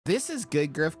This is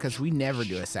good, Griff, because we never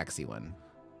do a sexy one.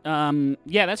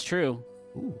 Yeah, that's true.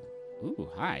 Ooh. Ooh,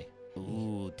 hi.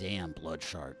 Ooh, damn, blood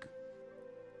shark.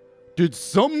 Did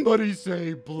somebody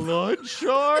say blood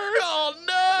shark? Oh,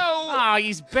 no! Oh,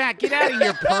 he's back. Get out of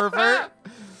here, pervert.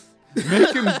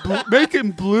 Make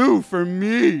him blue for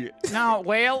me. No,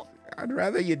 whale. I'd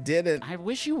rather you didn't. I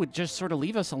wish you would just sort of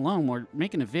leave us alone. We're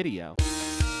making a video.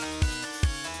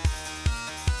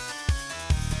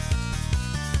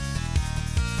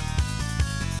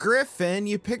 Griffin,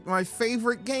 you picked my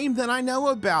favorite game that I know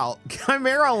about,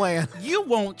 Chimeraland. You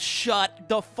won't shut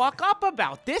the fuck up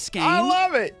about this game. I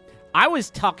love it. I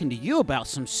was talking to you about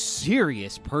some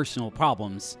serious personal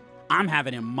problems I'm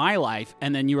having in my life,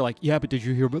 and then you were like, yeah, but did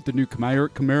you hear about the new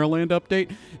Chimeraland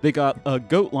update? They got a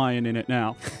goat lion in it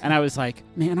now. And I was like,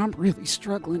 man, I'm really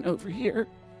struggling over here.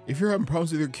 If you're having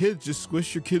problems with your kids, just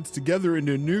squish your kids together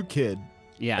into a new kid.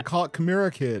 Yeah. I call it Chimera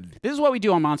Kid. This is what we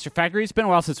do on Monster Factory. It's been a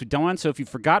while since we've done one, so if you've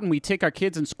forgotten, we take our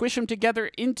kids and squish them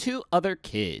together into other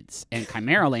kids. And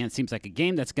Chimeraland seems like a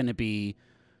game that's going to be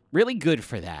really good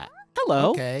for that.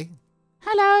 Hello. Okay.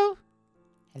 Hello.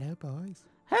 Hello, boys.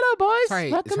 Hello, boys.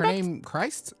 Sorry, Welcome is her back. name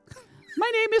Christ?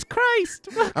 My name is Christ.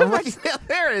 I'm looking out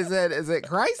there. Is it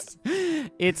Christ?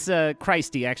 It's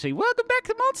Christy, actually. Welcome back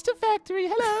to Monster Factory.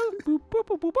 Hello. Boop, boop,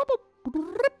 boop, boop, boop,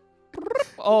 boop.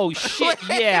 Oh, shit,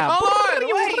 yeah. Hold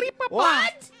on, wait.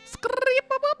 What?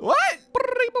 What?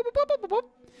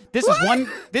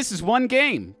 This is one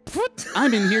game.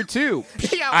 I'm in here too.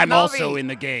 Yeah, I'm Navi. also in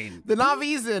the game. The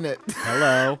Navi's in it.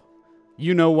 Hello.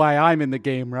 You know why I'm in the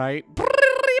game, right?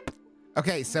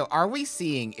 Okay, so are we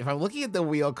seeing, if I'm looking at the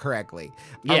wheel correctly,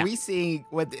 Yeah. are we seeing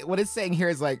what it's saying here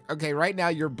is like, okay, right now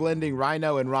you're blending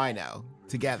rhino and rhino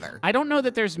together. I don't know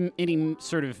that there's any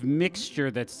sort of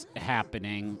mixture that's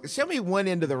happening. Show me one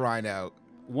end of the rhino.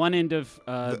 One end of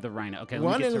the rhino. Okay, let me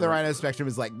One get end to of the it. rhino spectrum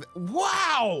is like,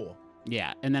 wow!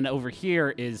 Yeah, and then over here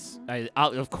is,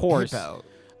 of course, Hippo.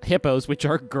 hippos, which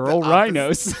are girl The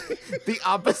rhinos. The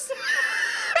opposite.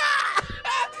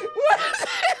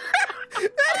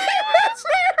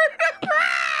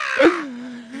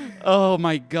 Oh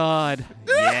my god.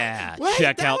 Yeah, Wait,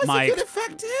 check that out was a good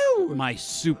effect too. my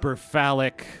super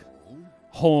phallic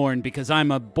horn because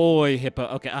I'm a boy hippo.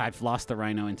 Okay, I've lost the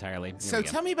rhino entirely. Here So we go.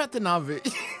 tell me about the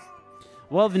Navi.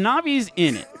 Well, the Navi's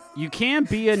in it. You can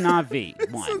be a Navi.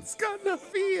 One. It's got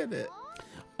Navi in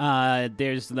it.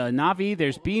 There's the Navi.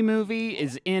 There's B-Movie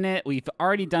is in it. We've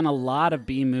already done a lot of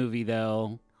B-Movie,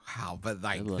 though. Wow, but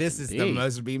like Good this looking is the bee.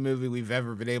 most B movie we've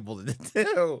ever been able to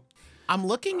do. I'm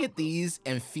looking at these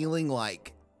and feeling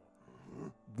like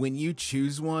when you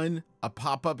choose one, a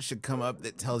pop-up should come up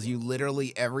that tells you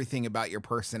literally everything about your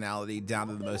personality down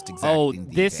to the most exacting Oh, detail,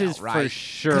 this is for right?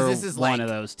 sure 'Cause this is one like- of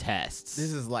those tests.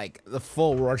 This is like the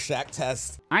full Rorschach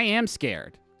test. I am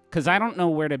scared because I don't know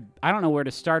where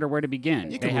to start or where to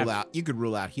begin. You They could have-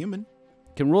 rule out human.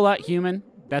 Can rule out human.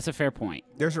 That's a fair point.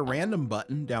 There's a random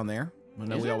button down there. I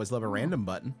know Is we there? always love a random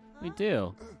button. We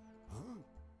do.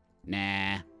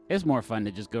 Nah, it's more fun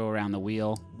to just go around the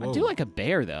wheel. I do Whoa. like a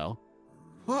bear though.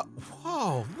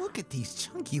 Whoa, look at these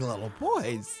chunky little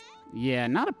boys. Yeah,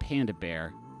 not a panda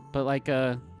bear, but like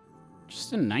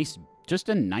just a nice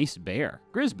bear.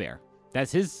 Grizz bear.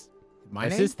 That's his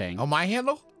That's his thing. Oh, my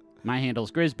handle? My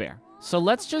handle's Grizz bear. So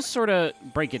let's just sort of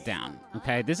break it down,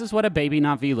 okay? This is what a baby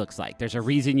Navi looks like. There's a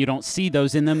reason you don't see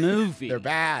those in the movie. They're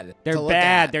bad. They're to look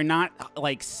bad. at. They're not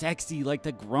like sexy like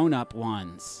the grown-up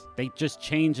ones. They just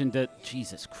change into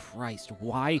Jesus Christ.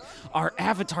 Why are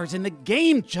avatars in the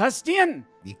game, Justin?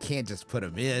 You can't just put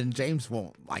them in. James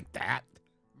won't like that.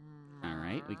 All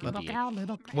right, we can Little be cow,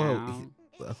 little cow.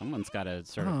 Whoa. Someone's got a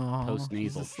sort of Aw,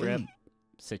 post-nasal he's strip asleep.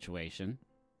 situation.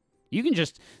 You can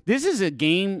just this is a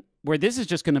game where this is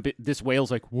just gonna be this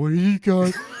whale's like, what do you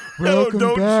got? Welcome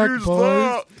don't back, choose boys.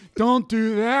 that. Don't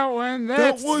do that one.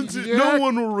 That's No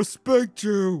one will respect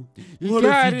you. You What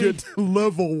got if you it. get to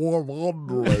level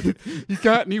 100? You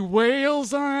got any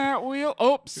whales on that wheel?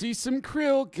 Oh, see some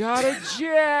krill. Got a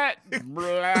jet.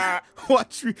 Blah.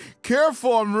 Watch me.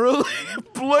 Careful, I'm really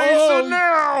blazing Oh,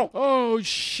 now. Oh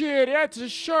shit, that's a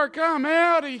shark. I'm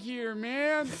out of here,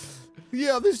 man.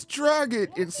 Yeah, this dragon,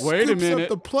 it Wait a scoops minute. up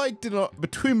the plankton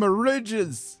between my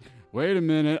ridges. Wait a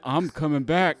minute, I'm coming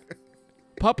back.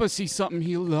 Papa sees something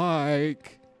he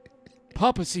like.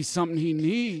 Papa sees something he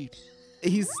need.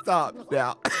 He stopped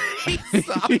now. He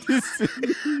stopped.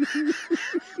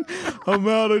 I'm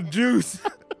out of juice.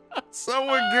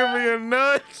 Someone give me a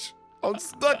nudge. I'm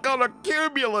stuck on a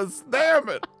cumulus. Damn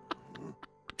it.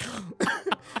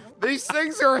 These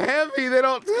things are heavy. They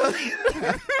don't tell you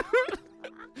that.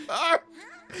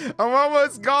 I'm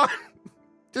almost gone.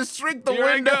 Just shrink the Here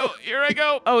window. I go. Here I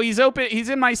go. Oh, he's open. He's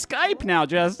in my Skype now,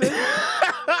 Justin.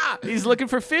 He's looking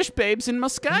for fish babes in my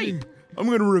Skype. I'm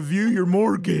gonna review your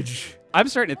mortgage. I'm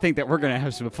starting to think that we're going to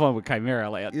have some fun with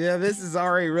Chimeraland. Yeah, this is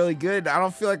already really good. I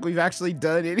don't feel like we've actually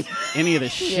done Any of the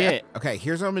shit. Okay,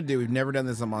 here's what I'm gonna do. We've never done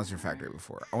this on Monster Factory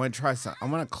before. I want to try something. I'm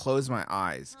gonna close my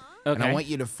eyes, and I Okay. want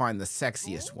you to find the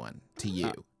sexiest one to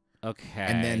you, Okay.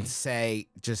 and then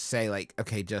just say like,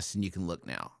 okay, Justin, you can look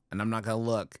now. And I'm not gonna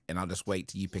look, and I'll just wait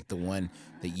till you pick the one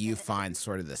that you find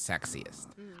sort of the sexiest.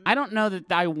 I don't know that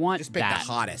I want Just pick that.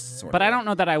 the hottest. Sort But of I one. don't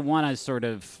know that I want to sort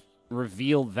of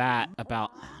reveal that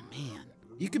about. Oh, man.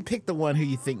 You can pick the one who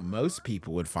you think most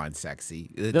people would find sexy.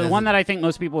 The one that I think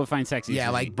most people would find sexy. yeah,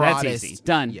 is like easy. That's broadest. easy.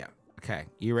 Done. Yeah. Okay.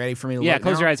 You ready for me to Yeah, look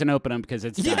close now? your eyes and open them because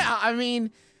it's done. Yeah, I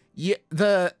mean, yeah,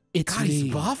 It's God, he's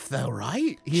me. buff though,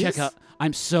 right? Check out.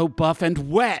 I'm so buff and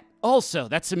wet. Also,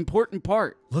 that's the important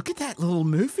part. Look at that little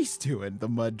move he's doing, the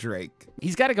mud drake.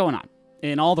 He's got it going on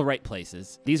in all the right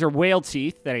places. These are whale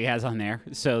teeth that he has on there,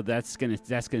 so that's gonna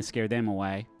scare them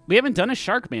away. We haven't done a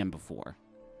Sharkman before.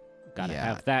 Gotta Yeah.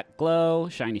 have that glow,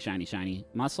 shiny, shiny, shiny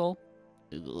muscle.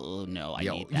 Ooh, no, I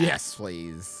need that. Yes,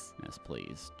 please. Yes,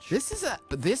 please.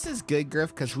 This is good, Griff,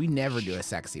 because we never do a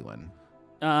sexy one.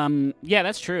 Yeah,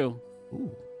 that's true.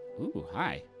 Ooh. Ooh,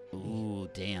 hi. Ooh,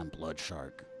 damn, blood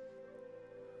shark.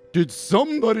 Did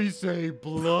somebody say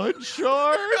blood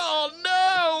shark? Oh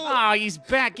no! Oh, he's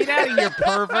back. Get out of here,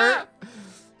 pervert.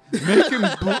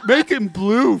 Make him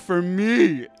blue for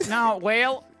me. No,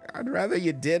 whale. I'd rather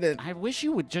you didn't. I wish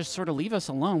you would just sort of leave us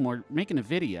alone. We're making a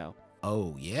video.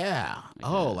 Oh yeah.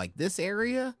 Like Oh, that. like this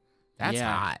area? That's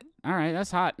Yeah. hot. All right,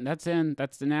 that's hot. That's in.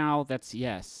 That's the now. That's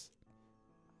yes.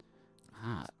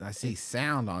 Hot. I see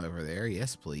sound on over there.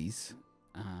 Yes, please.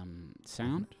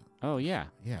 Sound? Oh, yeah.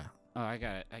 Yeah. Oh, I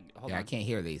got it. Hold Yeah, I on. can't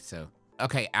hear these. So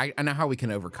okay, I know how we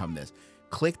can overcome this.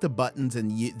 Click the buttons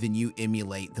and then you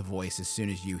emulate the voice as soon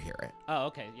as you hear it. Oh,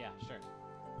 okay. Yeah, sure.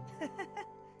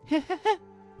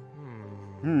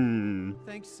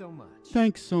 Thanks so much.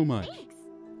 Thanks so much.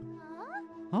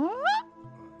 Huh?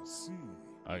 See,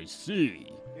 I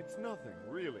see. it's nothing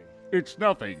really. It's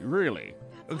nothing, really.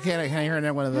 Okay, can I hear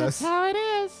another one of those? How it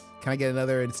is. Can I get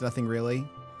another? It's nothing really.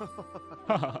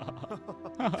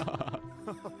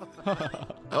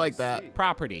 I like that.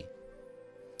 Property.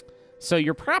 So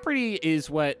your property is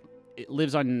what it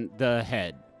lives on the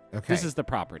head. Okay. This is the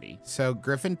property. So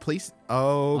Griffin, please.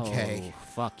 Okay. Oh,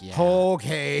 fuck yeah.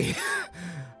 Okay.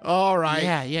 All right.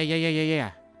 Yeah.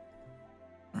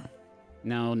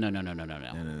 No. No. Yeah.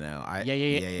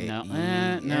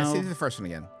 Yeah. No. Say the first one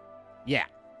again. Yeah.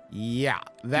 Yeah.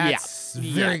 That's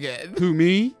very good. Who,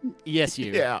 me? Yes,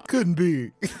 you. Yeah. Couldn't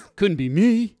be. Couldn't be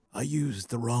me. I used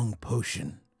the wrong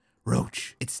potion.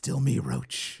 Roach, it's still me,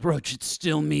 Roach. Roach, it's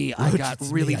still me. I Roach, got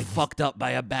it's really me. fucked up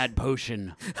by a bad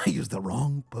potion. I used the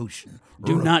wrong potion.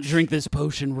 Do Roach. not drink this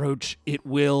potion, Roach. It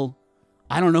will.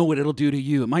 I don't know what it'll do to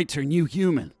you. It might turn you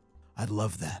human. I'd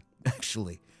love that,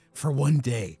 actually, for one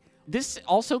day. This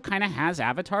also kind of has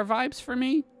Avatar vibes for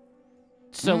me.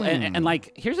 So, and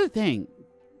like, here's the thing.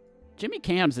 Jimmy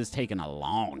Cams has taken a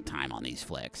long time on these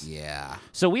flicks. Yeah.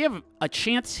 So we have a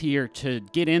chance here to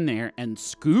get in there and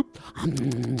scoop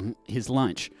his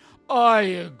lunch. I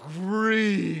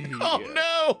agree. Oh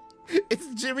no! It's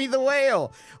Jimmy the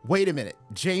whale. Wait a minute.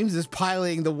 James is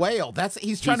piloting the whale.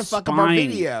 He's trying to fuck up our spying.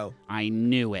 video. I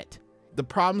knew it. The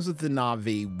problems with the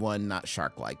Navi, one, not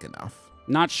shark-like enough.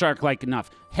 Not shark-like enough.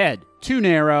 Head, too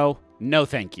narrow. No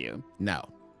thank you. No.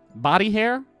 Body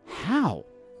hair? How?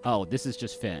 Oh, this is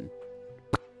just fin.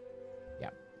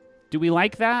 Yep. Do we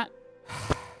like that?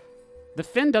 The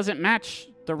fin doesn't match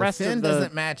the rest fin of the...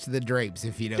 doesn't match the drapes,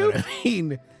 if you know what I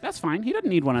mean. That's fine. He doesn't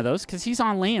need one of those because he's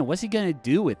on land. What's he going to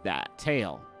do with that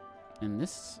tail? And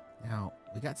this... Now,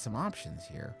 we got some options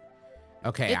here.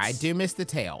 Okay, I It's- do miss the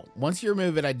tail. Once you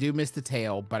remove it, I do miss the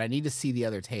tail, but I need to see the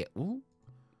other tail. Ooh.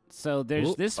 So there's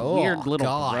Ooh, this oh, weird little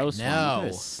God, gross one. Look no. at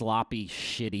this sloppy,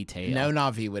 shitty tail. No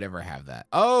Navi would ever have that.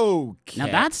 Okay. Now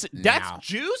that's Now.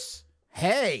 juice?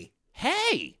 Hey.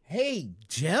 Hey, Hey,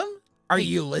 Jim? Are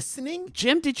you listening?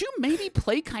 Jim, did you maybe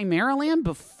play Chimeraland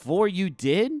before you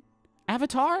did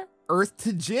Avatar? Earth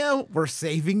to Jim. We're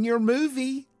saving your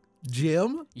movie,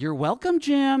 Jim. You're welcome,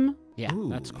 Jim. Yeah, Ooh,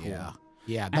 that's cool. Yeah.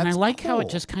 Yeah, And I that's like how it cool.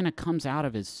 just kind of comes out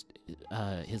of his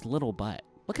little butt.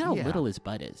 Look how Yeah. little his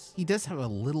butt is. He does have a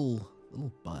little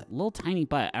butt. Little tiny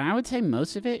butt. And I would say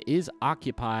most of it is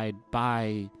occupied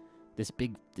by this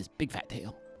big fat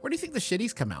tail. Where do you think the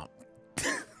shitties come out?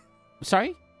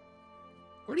 Sorry?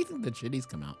 Where do you think the shitties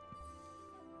come out?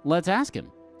 Let's ask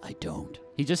him. I don't.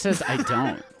 He just says I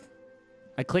don't.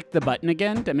 I clicked the button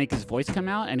again to make his voice come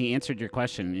out, and he answered your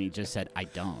question, and he just said, I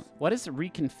don't. What does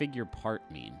reconfigure part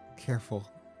mean? Careful.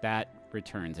 That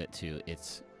returns it to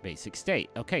its basic state.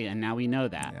 Okay, and now we know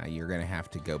that. Now you're going to have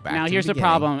to go back Now to here's the the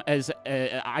problem, as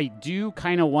I do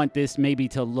kind of want this maybe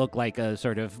to look like a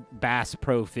sort of Bass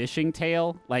Pro fishing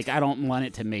tail. Like, I don't want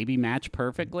it to maybe match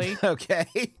perfectly. Okay.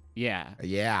 Yeah.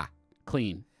 Yeah.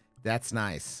 Clean. That's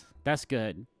nice. That's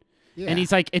good. Yeah. And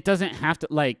he's like, it doesn't have to,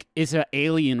 like, it's an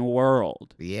alien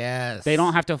world. Yes. They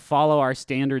don't have to follow our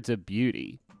standards of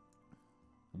beauty.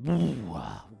 Ooh,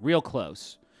 real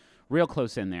close. Real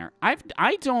close in there. I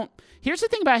don't. Here's the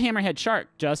thing about Hammerhead Shark,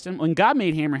 Justin. When God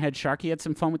made Hammerhead Shark, he had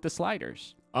some fun with the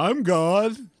sliders. I'm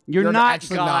God. You're not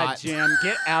actually God, not. Jim.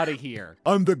 Get out of here.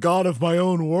 I'm the God of my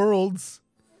own worlds.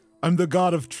 I'm the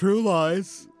God of True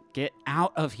Lies. Get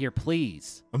out of here,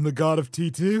 please. I'm the God of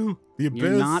T2, the Abyss.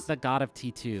 You're not the God of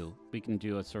T2. We can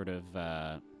do a sort of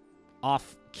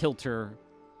off-kilter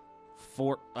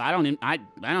I don't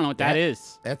know what that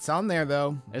is. That's on there,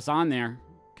 though. It's on there.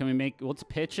 Can we let's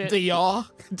pitch it? The yaw.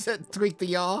 Tweak the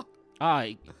yaw.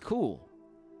 Cool.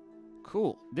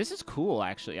 Cool. This is cool,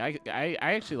 actually. I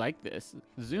actually like this.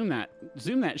 Zoom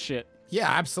that shit. Yeah,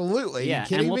 absolutely. Yeah, you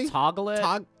kidding and we'll me? toggle it.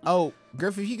 Oh,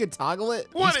 Griff, if you could toggle it.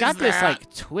 He's got this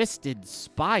like twisted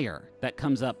spire that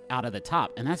comes up out of the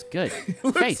top, and that's good.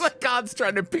 Looks Face. like God's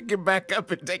trying to pick him back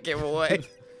up and take him away.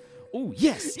 Oh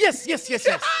yes, yes, yes, yes,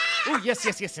 yes. Oh yes,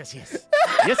 yes, yes, yes, yes.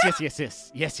 Yes, yes, yes,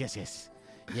 yes, yes, yes, yes,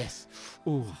 yes.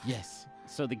 Oh yes.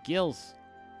 So the gills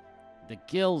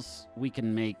we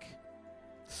can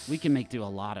make do a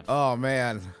lot of Oh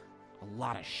man. a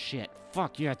lot of shit.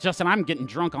 Fuck yeah, Justin, I'm getting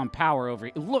drunk on power over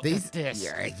here. Look at this.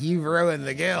 Yeah, you've ruined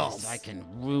the gills. I can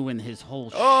ruin his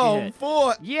whole Oh shit.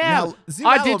 boy. Yeah, Now, zoom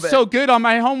I out a did little so bit. good on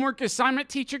my homework assignment.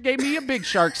 Teacher gave me a big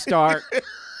shark star.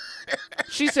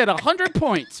 She said 100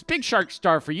 points. Big shark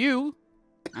star for you.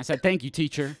 I said, thank you,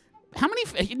 teacher. How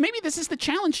many, maybe this is the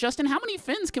challenge, Justin. How many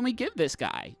fins can we give this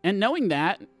guy? And knowing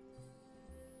that,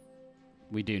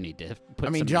 we do need to put I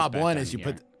mean, some of these job back one down is you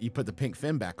here. put the pink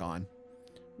fin back on.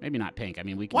 Maybe not pink. I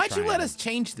mean, we can Why'd try you let and- us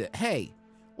change the? Hey,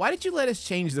 why did you let us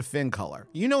change the fin color?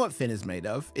 You know what fin is made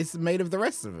of. It's made of the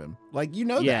rest of him. Like, you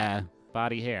know that. Yeah,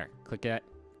 body hair. Click that.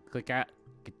 Click that.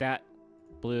 Get that.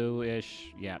 Bluish.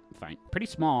 Yeah, fine. Pretty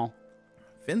small.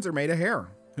 Fins are made of hair.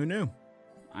 Who knew?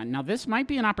 Now, this might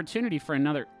be an opportunity for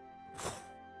another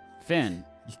fin.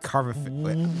 You carve a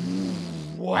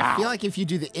fin. Wow. I feel like if you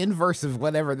do the inverse of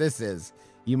whatever this is,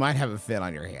 you might have a fin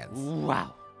on your hands.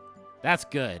 Wow. That's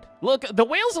good. Look, the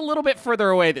whale's a little bit further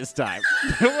away this time.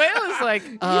 The whale is like,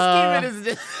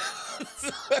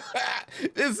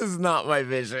 This is not my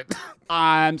vision.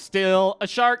 I'm still a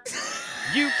shark.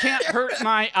 You can't hurt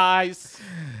my eyes.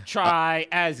 Try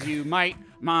as you might,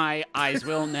 my eyes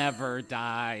will never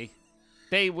die.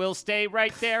 They will stay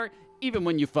right there, even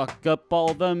when you fuck up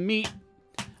all the meat.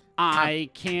 I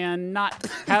cannot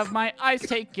have my eyes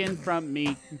taken from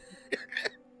me.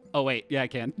 Oh, wait. Yeah, I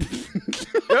can.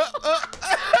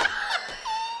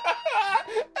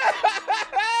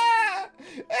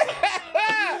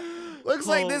 Looks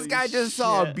like this Holy guy just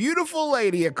saw a shit. beautiful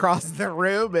lady across the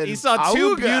room, and He saw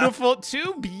two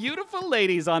Auga. beautiful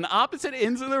ladies on opposite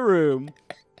ends of the room.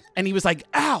 And he was like,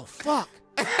 ow, fuck.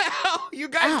 Ow, you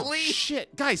guys Ow, leave.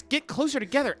 shit. Guys, get closer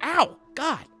together. Ow,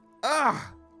 God. Ugh.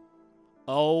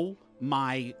 Oh,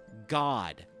 my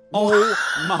God. Oh,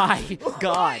 my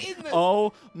God. in the-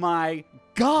 Oh, my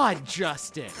God,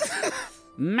 Justin.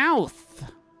 Mouth.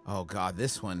 Oh God,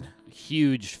 this one.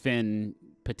 Huge fin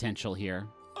potential here.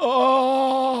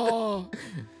 Oh,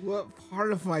 what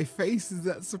part of my face is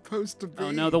that supposed to be?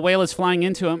 Oh, no, the whale is flying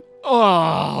into him.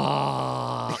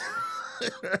 Oh.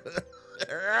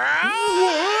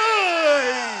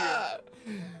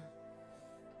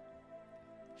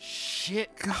 Shit.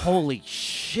 Holy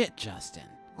shit, Justin.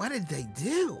 What did they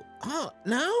do? Oh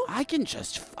no, I can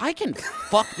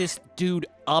fuck this dude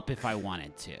up if I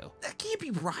wanted to. that can't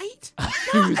be right.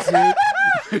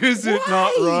 Is it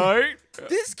not Why? right?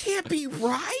 This can't be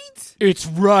right. It's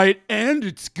right and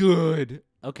it's good.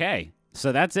 Okay,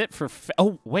 so that's it for.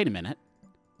 Oh, wait a minute.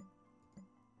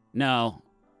 No,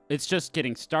 it's just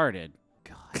getting started.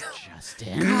 God,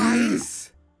 Justin.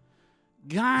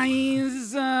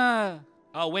 Guys.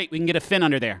 Oh, wait, we can get a fin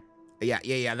under there.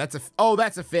 Yeah. That's a. Oh,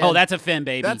 that's a fin. Oh, that's a fin,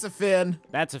 baby. That's a fin.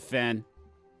 That's a fin.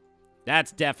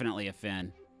 That's definitely a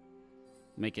fin.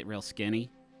 Make it real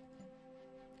skinny.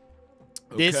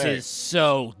 This Okay. is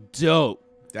so dope.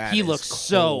 That He is looks cool.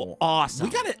 so awesome.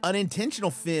 We got an unintentional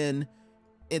fin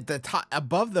at the top,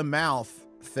 above the mouth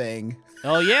thing.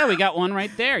 Oh, yeah, we got one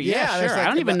right there. Yeah, Yeah, there's sure. like I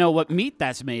don't even about- know what meat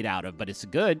that's made out of, but it's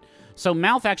good. So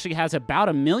mouth actually has about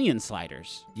 1 million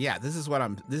sliders. Yeah, this is what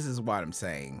I'm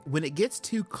saying. When it gets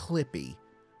too clippy,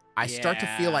 I start to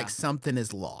feel like something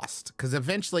is lost. Because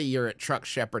eventually you're at Truck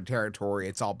Shepherd territory.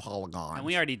 It's all polygons. And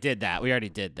we already did that.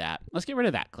 Let's get rid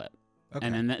of that clip. Okay.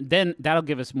 And then that'll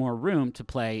give us more room to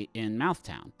play in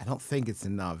Mouthtown. I don't think it's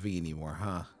in Navi anymore,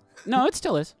 huh? No, it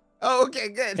still is. Oh, okay,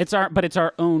 good. It's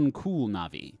our own cool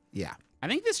Navi. Yeah. I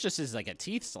think this just is like a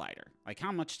teeth slider. Like,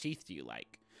 how much teeth do you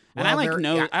like? Well,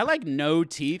 And I like no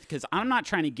teeth because I'm not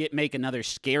trying to make another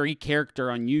scary character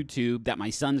on YouTube that my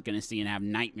son's gonna see and have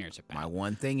nightmares about. My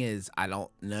one thing is I don't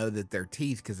know that they're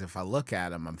teeth because if I look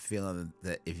at them, I'm feeling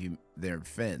that they're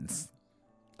fins.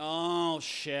 Oh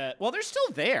shit! Well, they're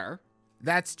still there.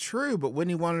 That's true, but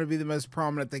wouldn't you want them to be the most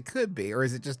prominent they could be, or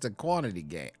is it just a quantity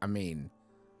game? I mean,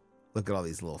 look at all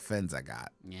these little fins I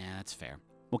got. Yeah, that's fair.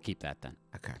 We'll keep that then.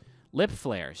 Okay. Lip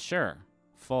flares, sure.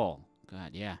 Full.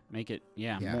 God, yeah. Make it,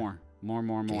 Yeah. more.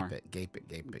 Gape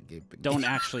it. Don't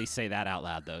actually say that out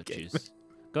loud, though, Juice.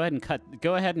 Go ahead and cut.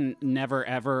 Go ahead and never,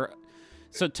 ever.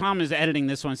 So Tom is editing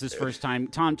this one. It's his first time.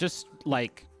 Tom, just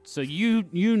like, so you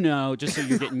know, just so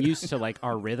you're getting used to, like,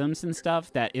 our rhythms and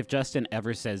stuff, that if Justin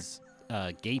ever says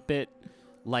gape it,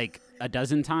 like, a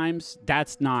dozen times,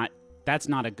 that's not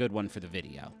a good one for the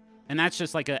video. And that's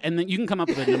just like and then you can come up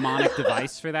with a mnemonic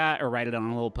device for that or write it on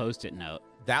a little Post-it note.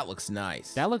 That looks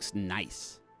nice. That looks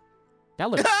nice. That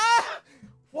looks...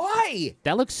 Why?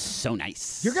 That looks so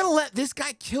nice. You're going to let this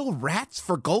guy kill rats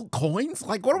for gold coins?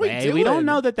 Like, what are we doing? We don't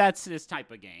know that that's this type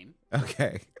of game.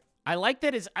 Okay. I like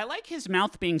his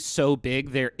mouth being so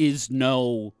big, there is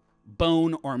no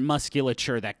bone or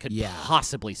musculature that could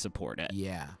possibly support it.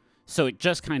 Yeah. So it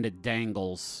just kind of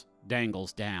dangles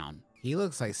down. He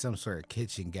looks like some sort of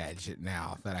kitchen gadget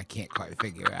now that I can't quite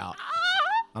figure out.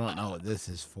 I don't know what this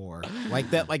is for.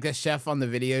 Like the chef on the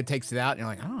video takes it out and you're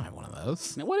like, I don't have one of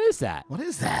those. Now, what is that? What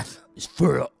is that? It's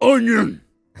for an onion.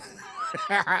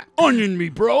 Onion me,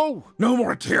 bro. No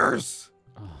more tears.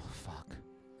 Oh, fuck.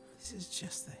 This is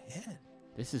just the head.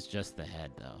 This is just the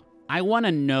head, though. I want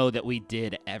to know that we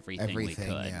did everything we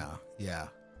could. Yeah.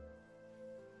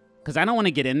 Because I don't want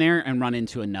to get in there and run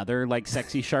into another, like,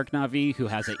 sexy shark Navi who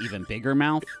has an even bigger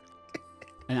mouth.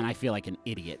 And then I feel like an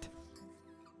idiot.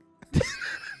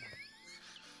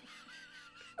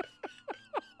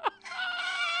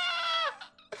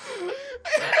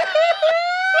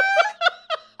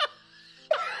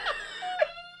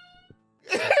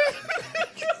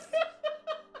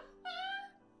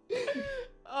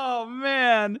 Oh,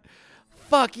 man.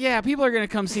 Fuck yeah, people are going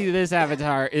to come see this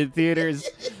Avatar in theaters.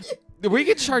 We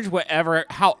could charge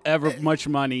however much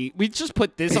money. We just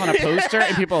put this on a poster,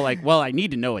 and people are like, well, I need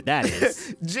to know what that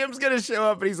is. Jim's going to show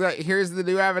up, and he's like, here's the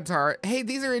new Avatar. Hey,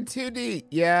 these are in 2D.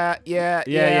 Yeah.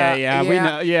 We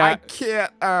know, yeah. I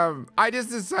can't, I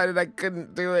just decided I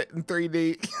couldn't do it in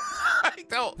 3D. I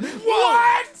don't.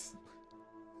 What?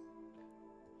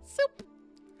 Soup.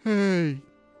 Hey.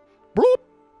 Bloop.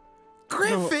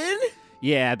 Griffin?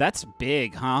 Yeah, that's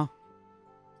big, huh?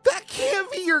 That can't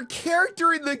be your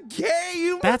character in the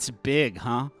game. That's big,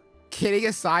 huh? Kidding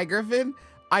aside, Griffin,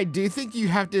 I do think you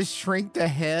have to shrink the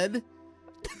head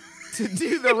to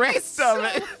do the rest of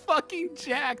it. Fucking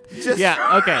jacked. Just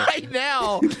right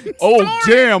now. Oh,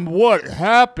 damn, what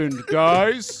happened,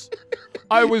 guys?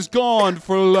 I was gone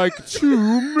for like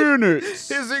 2 minutes.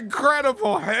 His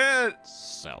incredible head.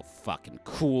 So fucking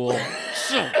cool.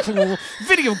 So cool.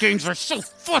 Video games are so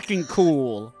fucking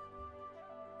cool.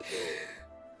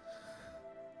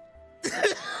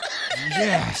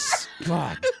 Yes.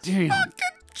 God damn. Fucking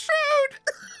chode.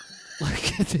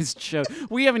 Look at this chode.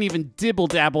 We haven't even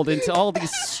dibble-dabbled into all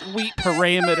these sweet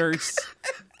parameters.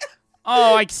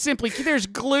 Oh, there's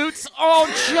glutes. Oh,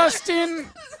 Justin.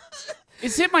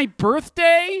 Is it my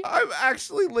birthday? I'm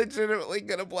actually legitimately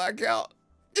gonna black out.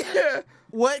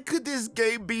 What could this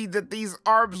game be that these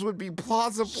arms would be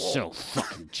plausible? So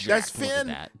fucking jacked. That's Finn. Look at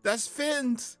that. That's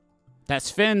fins. That's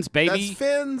fins, baby. That's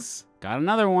fins. Got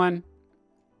another one.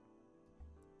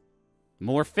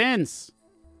 More fins.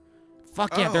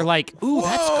 Fuck yeah, they're like, ooh,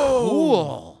 that's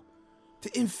cool.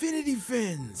 The infinity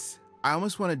fins. I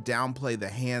almost want to downplay the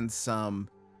hands some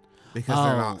because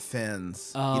they're not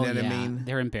fins. Oh, you know what I mean?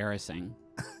 They're embarrassing.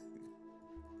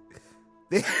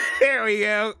 There we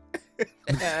go.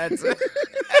 That's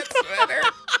better.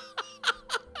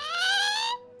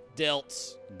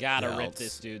 Dilts. Gotta rip Dilts.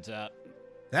 this dude's up.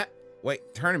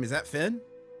 Wait, turn him. Is that Finn?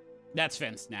 That's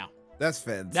fins now. That's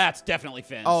fins. That's definitely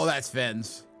fins. Oh, that's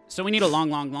fins. So we need a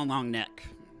long neck.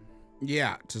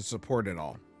 Yeah, to support it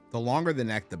all. The longer the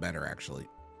neck, the better, actually.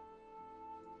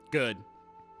 Good.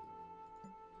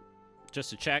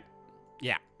 Just to check.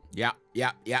 Yeah. Yeah.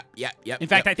 In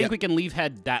fact, I think we can leave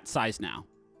head that size now.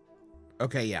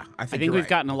 Okay, yeah. I I think think you're we've right.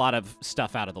 gotten a lot of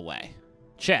stuff out of the way.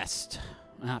 Chest.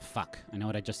 Ah, fuck. I know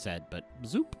what I just said, but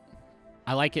zoop.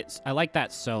 I like it. I like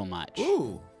that so much.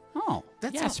 Ooh. Oh,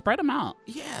 That's yeah. how- Spread them out.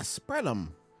 Yeah, spread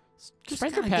them.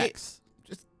 Spread your pecs.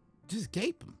 Just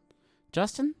gape them.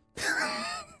 Justin.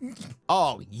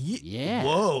 Oh, Yeah.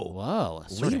 Whoa. Whoa.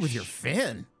 Lead with your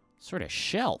fin. Sort of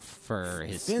shelf for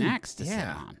his Fin, snacks to sit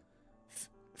yeah. on.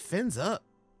 Fins up.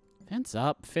 Fins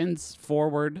up, fins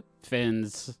forward,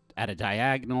 fins at a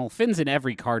diagonal, fins in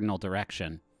every cardinal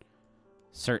direction.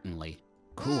 Certainly.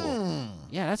 Cool.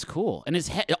 Yeah, that's cool. And his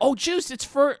head. Oh, Juice, it's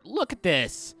for. Look at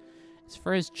this. It's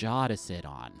for his jaw to sit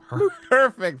on.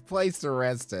 Perfect place to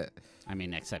rest it. I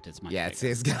mean, except it's much Yeah, bigger.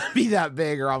 it's got to be that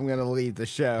big or I'm going to leave the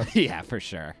show. Yeah, for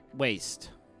sure. Waist.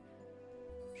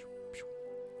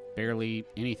 Barely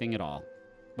anything at all.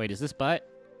 Wait, is this butt?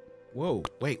 Whoa.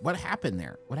 Wait, what happened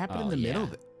there? What happened in the middle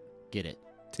of it? Get it.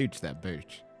 Tooch that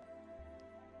booch.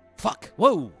 Fuck.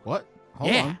 Whoa. What?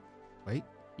 Hold Yeah. on. Wait.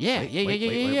 Yeah, wait, yeah, wait, yeah,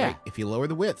 wait, yeah, wait, yeah. wait. If you lower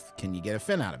the width, can you get a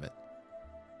fin out of it?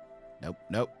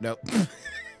 Nope.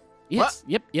 Yes.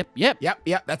 Yep.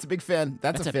 Yep. That's a big fin.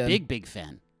 That's a fin. big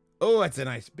fin. Oh, that's a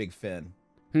nice big fin.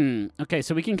 Okay,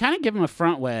 so we can kind of give him a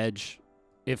front wedge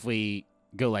if we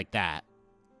go like that,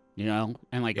 you know,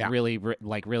 and like Yeah. really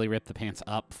rip the pants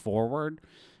up forward,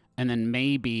 and then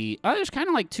maybe there's kind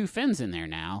of like two fins in there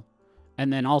now,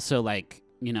 and then also like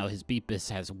his beepus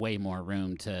has way more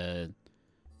room to,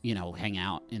 hang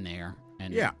out in there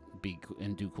and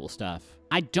do cool stuff.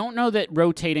 I don't know that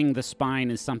rotating the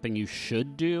spine is something you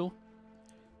should do.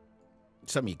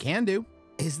 Something you can do.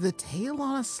 Is the tail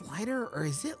on a slider or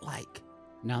is it like...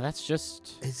 No, that's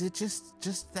just... Is it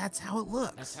just that's how it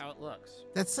looks? That's how it looks.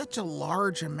 That's such a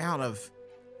large amount of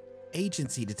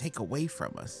agency to take away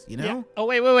from us, you know? Yeah. Oh,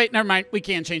 wait. Never mind. We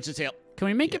can't change the tail. Can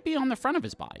we make it be on the front of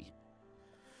his body?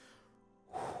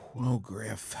 Whoa,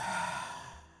 Griff.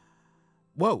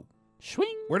 Whoa.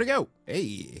 Swing. Where'd it go?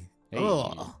 Hey. Hey.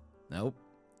 Oh. Nope.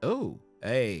 Oh.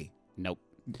 Hey. Nope.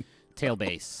 Tail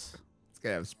base. It's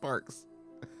going to have sparks.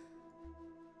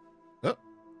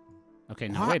 Okay,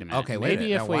 now What? wait a minute. Okay, wait a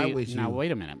minute. If Now, why we would you- now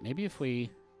wait a minute. Maybe if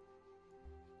we.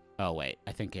 Oh wait,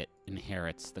 I think it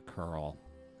inherits the curl.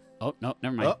 Oh no,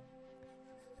 never mind. Oh.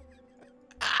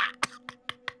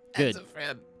 Good. That's a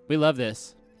fin. We love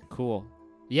this. Cool.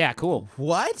 Yeah, cool.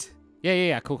 What?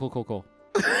 Yeah. Cool.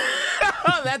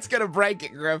 Oh, that's gonna break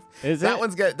it, Griff. Is that it?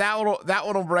 one's gonna that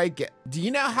one'll break it. Do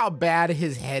you know how bad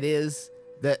his head is?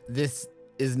 That this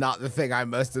is not the thing I'm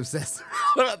most obsessed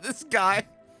about this guy.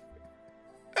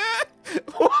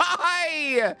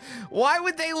 Why? Why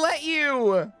would they let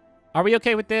you? Are we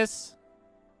okay with this?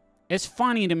 It's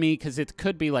funny to me because it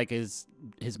could be like his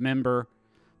member,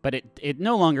 but it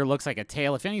no longer looks like a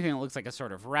tail. If anything, it looks like a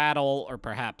sort of rattle or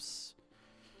perhaps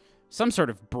some sort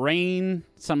of brain,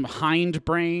 some hind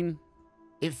brain.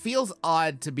 It feels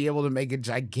odd to be able to make a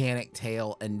gigantic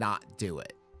tail and not do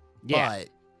it. Yeah. But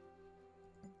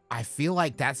I feel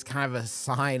like that's kind of a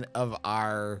sign of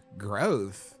our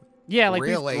growth. Yeah, like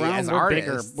really, we've grown, as we're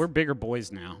bigger. artists. We're bigger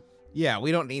boys now. Yeah,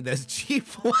 we don't need those cheap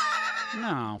ones.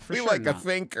 No, for we sure like not. a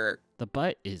thinker. The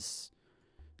butt is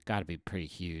got to be pretty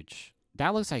huge.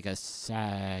 That looks like a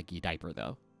saggy diaper,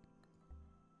 though.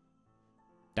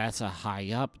 That's a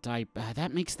high up diaper.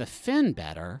 That makes the fin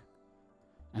better.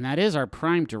 And that is our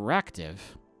prime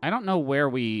directive. I don't know where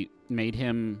we made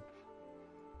him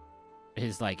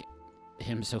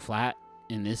him so flat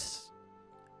in this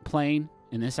plane,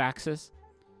 in this axis.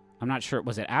 I'm not sure.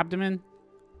 Was it abdomen?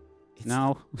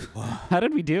 No. How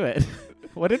did we do it?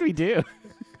 What did we do?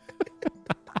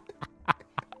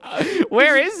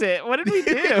 Where is it? What did we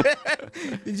do?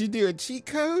 Did you do a cheat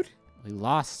code? We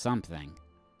lost something.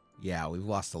 Yeah, we've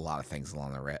lost a lot of things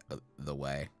along the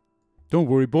way. Don't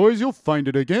worry, boys. You'll find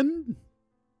it again.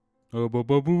 I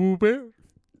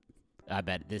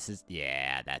bet this is...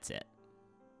 Yeah, that's it.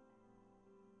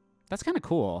 That's kind of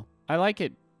cool. I like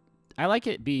it. I like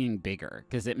it being bigger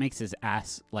because it makes his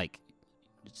ass, like,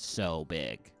 so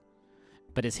big.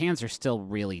 But his hands are still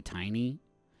really tiny.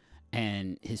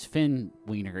 And his fin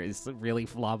wiener is really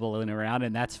flobbling around.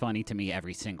 And that's funny to me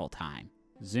every single time.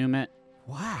 Zoom it.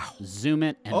 Wow. Zoom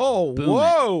it. And Oh, boom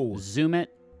whoa. it. Zoom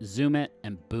it. Zoom it.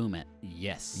 And boom it.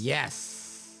 Yes.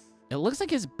 Yes. It looks like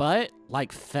his butt,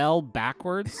 like, fell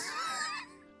backwards.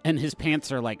 And his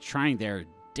pants are, like, trying their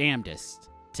damnedest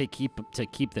to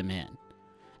keep them in.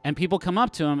 And people come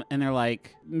up to him and they're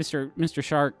like, Mr.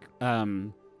 Shark,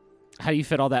 how do you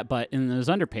fit all that butt in those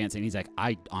underpants? And he's like,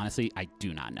 I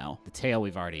do not know. The tail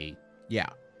we've already... Yeah,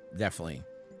 definitely.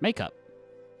 Makeup.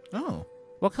 Oh.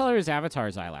 What color is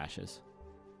Avatar's eyelashes?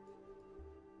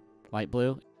 Light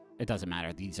blue? It doesn't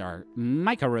matter. These are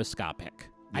microscopic.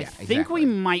 I Yeah, think we exactly.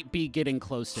 might be getting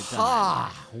close to done.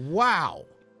 Ah, wow.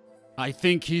 I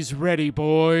think he's ready,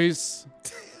 boys.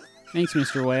 Thanks,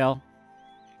 Mr. Whale.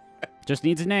 Just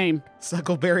needs a name.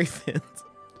 Suckleberry fins.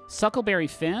 Suckleberry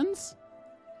fins?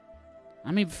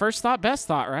 I mean, first thought, best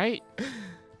thought, right?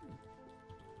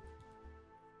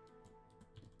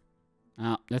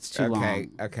 Oh, that's too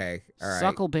long. Okay, all right.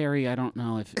 Suckleberry, I don't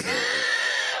know if...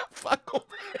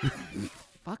 Fuckleberry.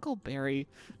 Fuckleberry.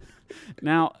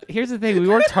 Now, here's the thing. We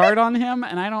worked hard on him,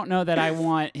 and I don't know that I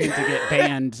want him to get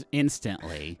banned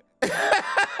instantly.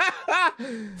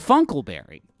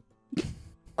 Funkleberry.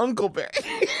 Uncleberry.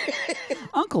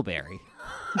 Uncleberry.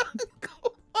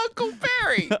 Uncle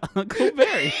Barry.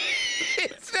 Uncleberry.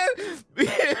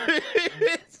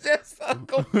 It's just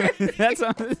Uncle Barry.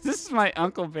 This is my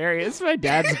Uncle Barry. This is my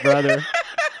dad's brother.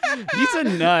 He's a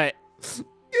nut.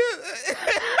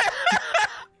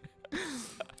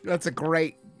 That's a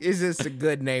great. Is this a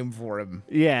good name for him?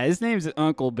 Yeah, his name's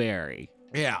Uncle Barry.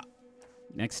 Yeah.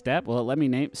 Next step. Well, let me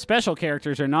name. Special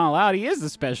characters are not allowed. He is a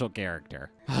special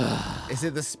character. Is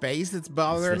it the space that's It's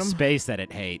bothering the him? space that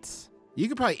it hates. You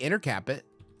could probably intercap it.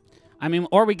 I mean,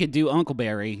 or we could do Uncle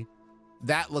Barry.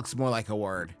 That looks more like a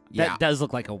word. That Yeah. does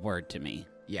look like a word to me.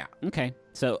 Yeah. Okay,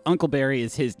 so Uncle Barry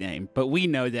is his name, but we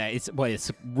know that it's what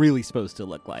it's really supposed to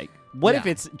look like. What if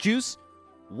Yeah. it's juice?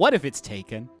 What if it's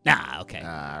taken? Nah, okay. All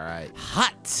right.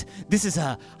 Hot. This is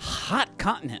a hot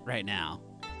continent right now.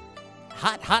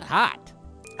 Hot, hot, hot.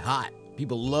 Hot.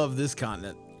 People love this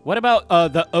continent. What about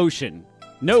the ocean?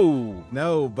 No.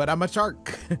 No, but I'm a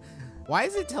shark. Why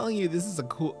is it telling you this is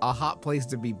a hot place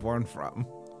to be born from?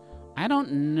 I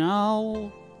don't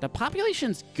know. The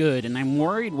population's good, and I'm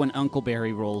worried when Uncle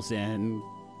Barry rolls in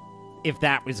if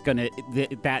that was gonna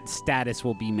that status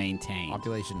will be maintained.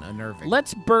 Population unnerving.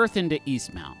 Let's birth into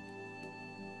Eastmount.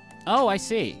 Oh, I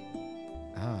see.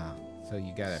 Ah, so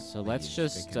you gotta. So let's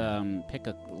just pick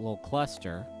a little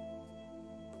cluster.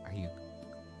 Are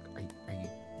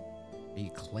you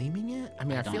claiming it? I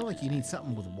mean, I feel don't- like you need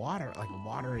something with water, like a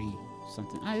watery.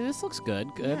 Something. This looks good.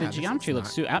 Yeah, The this geometry looks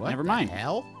not- suit. what Never the mind.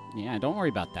 hell? Yeah, don't worry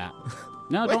about that.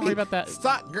 No, don't worry about that.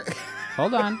 Stop.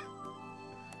 Hold on.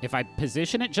 If I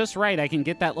position it just right, I can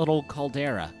get that little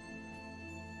caldera.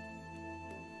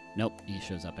 Nope, he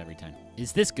shows up every time.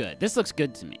 Is this good? This looks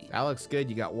good to me. That looks good.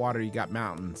 You got water. You got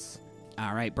mountains.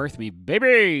 All right, birth me,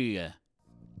 baby.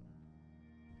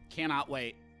 Cannot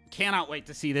wait. Cannot wait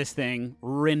to see this thing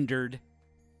rendered.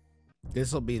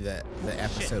 This will be the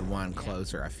episode one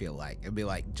closer. I feel like it'll be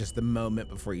like just the moment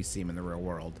before you see him in the real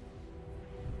world.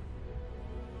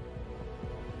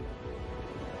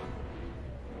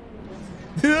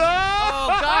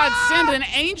 Oh, God, send an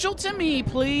angel to me,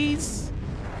 please.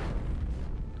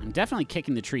 I'm definitely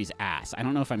kicking the tree's ass. I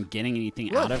don't know if I'm getting anything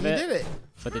Look, out of he it, did it.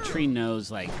 but the tree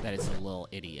knows like that it's a little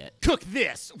idiot. Cook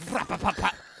this.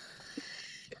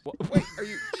 Wait, are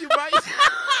you might?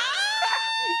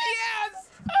 Yes!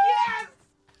 Yes!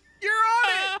 You're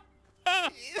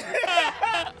on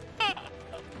it!